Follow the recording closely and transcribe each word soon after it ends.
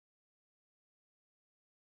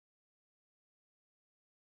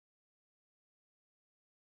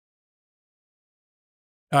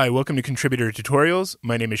Hi, welcome to Contributor Tutorials.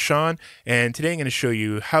 My name is Sean, and today I'm going to show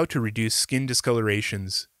you how to reduce skin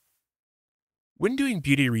discolorations. When doing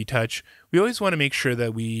beauty retouch, we always want to make sure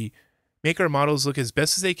that we make our models look as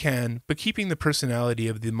best as they can, but keeping the personality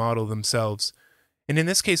of the model themselves. And in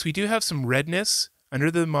this case, we do have some redness under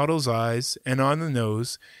the model's eyes and on the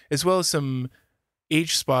nose, as well as some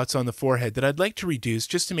age spots on the forehead that I'd like to reduce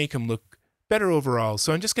just to make him look better overall.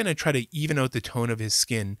 So I'm just going to try to even out the tone of his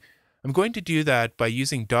skin. I'm going to do that by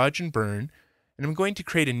using dodge and burn, and I'm going to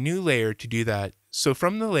create a new layer to do that. So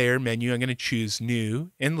from the layer menu, I'm going to choose new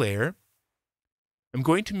and layer. I'm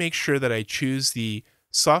going to make sure that I choose the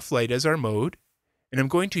soft light as our mode, and I'm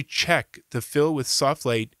going to check the fill with soft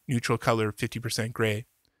light neutral color 50% gray.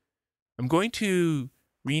 I'm going to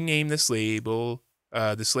rename this label,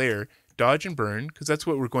 this layer, dodge and burn, because that's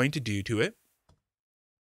what we're going to do to it.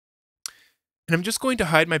 And I'm just going to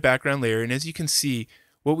hide my background layer, and as you can see,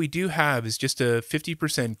 what we do have is just a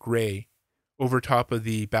 50% gray over top of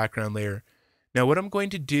the background layer. Now what I'm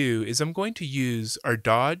going to do is I'm going to use our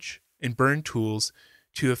dodge and burn tools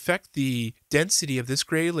to affect the density of this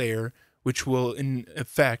gray layer, which will in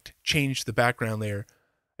effect change the background layer.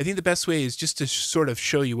 I think the best way is just to sort of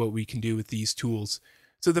show you what we can do with these tools.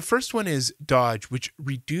 So the first one is dodge, which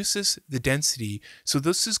reduces the density. So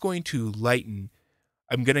this is going to lighten.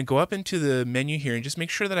 I'm going to go up into the menu here and just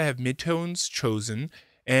make sure that I have midtones chosen,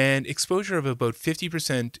 and exposure of about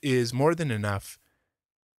 50% is more than enough.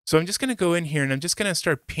 So I'm just going to go in here and I'm just going to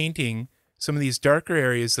start painting some of these darker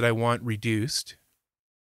areas that I want reduced.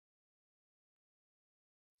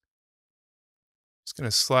 Just going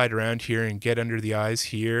to slide around here and get under the eyes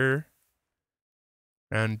here,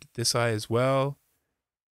 around this eye as well,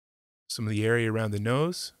 some of the area around the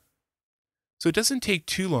nose. So it doesn't take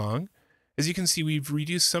too long. As you can see, we've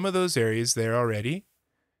reduced some of those areas there already.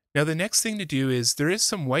 Now the next thing to do is there is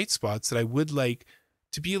some white spots that I would like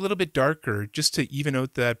to be a little bit darker just to even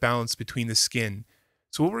out that balance between the skin.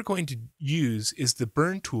 So what we're going to use is the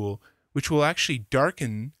burn tool, which will actually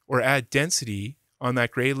darken or add density on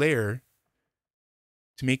that gray layer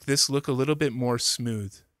to make this look a little bit more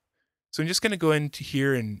smooth. So I'm just going to go into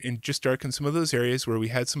here and just darken some of those areas where we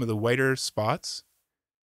had some of the whiter spots.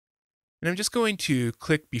 And I'm just going to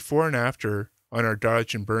click before and after on our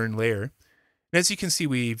dodge and burn layer. And as you can see,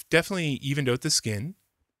 we've definitely evened out the skin.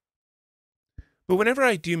 But whenever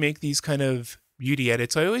I do make these kind of beauty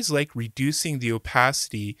edits, I always like reducing the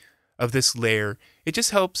opacity of this layer. It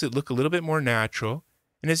just helps it look a little bit more natural.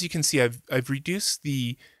 And as you can see, I've reduced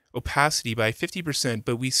the opacity by 50%,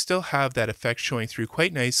 but we still have that effect showing through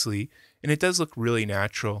quite nicely, and it does look really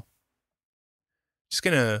natural. Just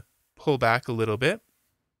gonna pull back a little bit.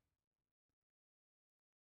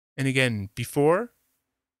 And again, before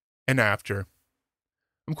and after.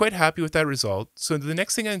 I'm quite happy with that result. So the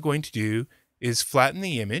next thing I'm going to do is flatten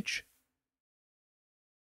the image,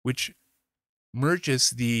 which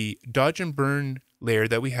merges the dodge and burn layer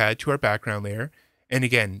that we had to our background layer. And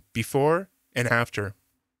again, before and after.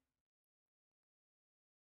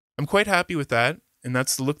 I'm quite happy with that, and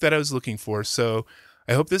that's the look that I was looking for. So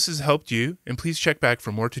I hope this has helped you, and please check back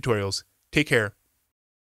for more tutorials. Take care.